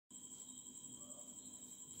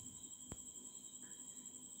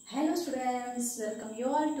Hello students, welcome you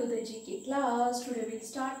all to the GK class. Today we'll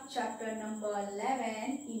start chapter number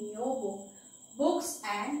 11 in your book, Books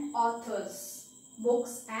and Authors.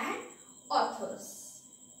 Books and Authors.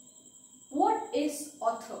 What is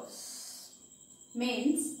authors?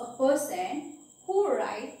 Means a person who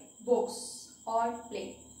write books or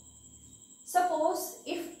play. Suppose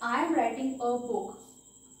if I am writing a book,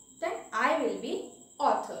 then I will be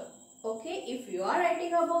author. Okay, if you are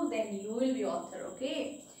writing a book, then you will be author.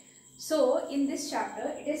 Okay. So, in this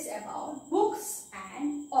chapter, it is about books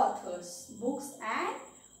and authors. Books and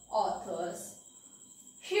authors.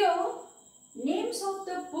 Here, names of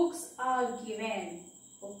the books are given.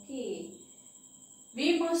 Okay.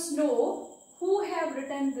 We must know who have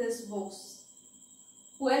written these books.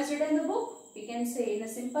 Who has written the book? We can say in a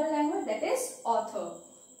simple language, that is author.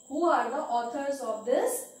 Who are the authors of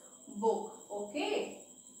this book? Okay.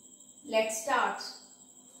 Let's start.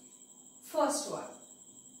 First one.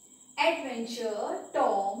 Adventure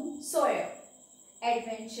Tom Sawyer.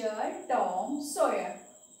 Adventure Tom Sawyer.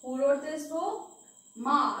 Who wrote this book?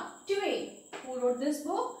 Mark Twain. Who wrote this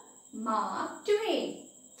book? Mark Twain.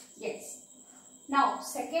 Yes. Now,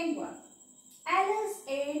 second one. Alice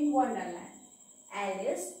in Wonderland.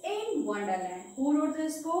 Alice in Wonderland. Who wrote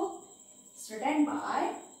this book? It's written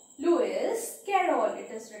by Lewis Carroll. It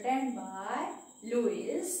is written by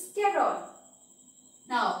Lewis Carroll.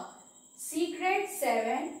 Now, Secret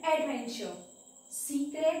 7 Adventure.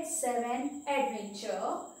 Secret 7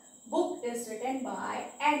 Adventure book is written by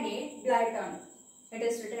Enid Blyton. It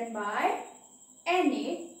is written by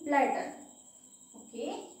Enid Blyton.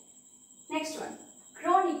 Okay. Next one.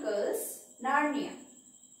 Chronicles Narnia.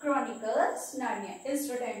 Chronicles Narnia is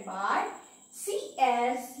written by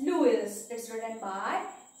C.S. Lewis. It's written by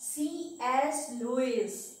C.S.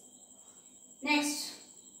 Lewis. Next.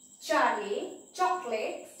 Charlie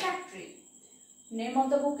Chocolate Factory. Name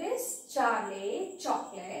of the book is Charlie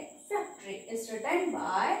Chocolate Factory. It's written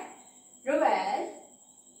by Roald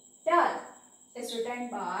Dahl. It's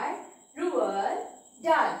written by Roald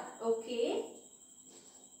Dahl. Okay.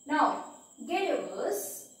 Now,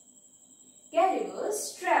 Gulliver's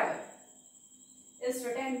Travel is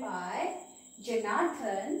written by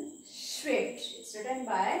Jonathan Swift. It's written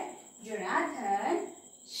by Jonathan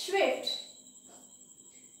Swift.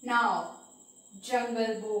 Now,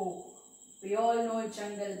 Jungle Book. We all know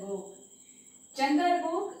Jungle Book. Jungle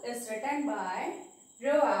Book is written by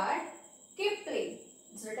Rudyard Kipling.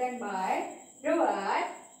 It's written by Rudyard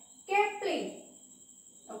Kipling.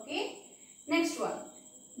 Okay. Next one.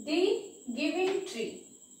 The Giving Tree.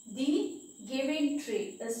 The Giving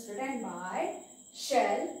Tree is written by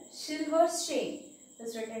Shel Silverstein.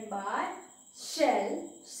 It's written by Shel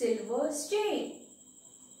Silverstein.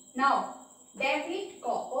 Now, David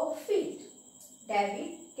Copperfield.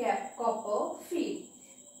 David Copperfield.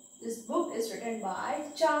 This book is written by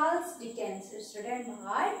Charles Dickens. It's written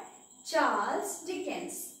by Charles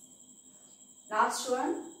Dickens. Last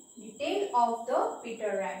one. The Tale of the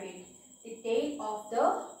Peter Rabbit. The Tale of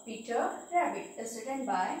the Peter Rabbit is written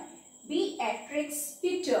by Beatrix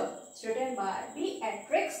Potter. It's written by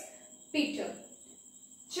Beatrix Potter.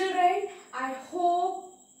 Children, I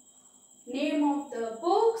hope name of the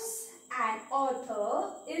books and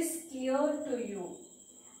author is clear to you.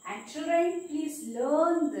 And children, please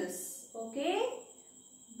learn this. Okay?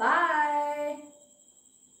 Bye.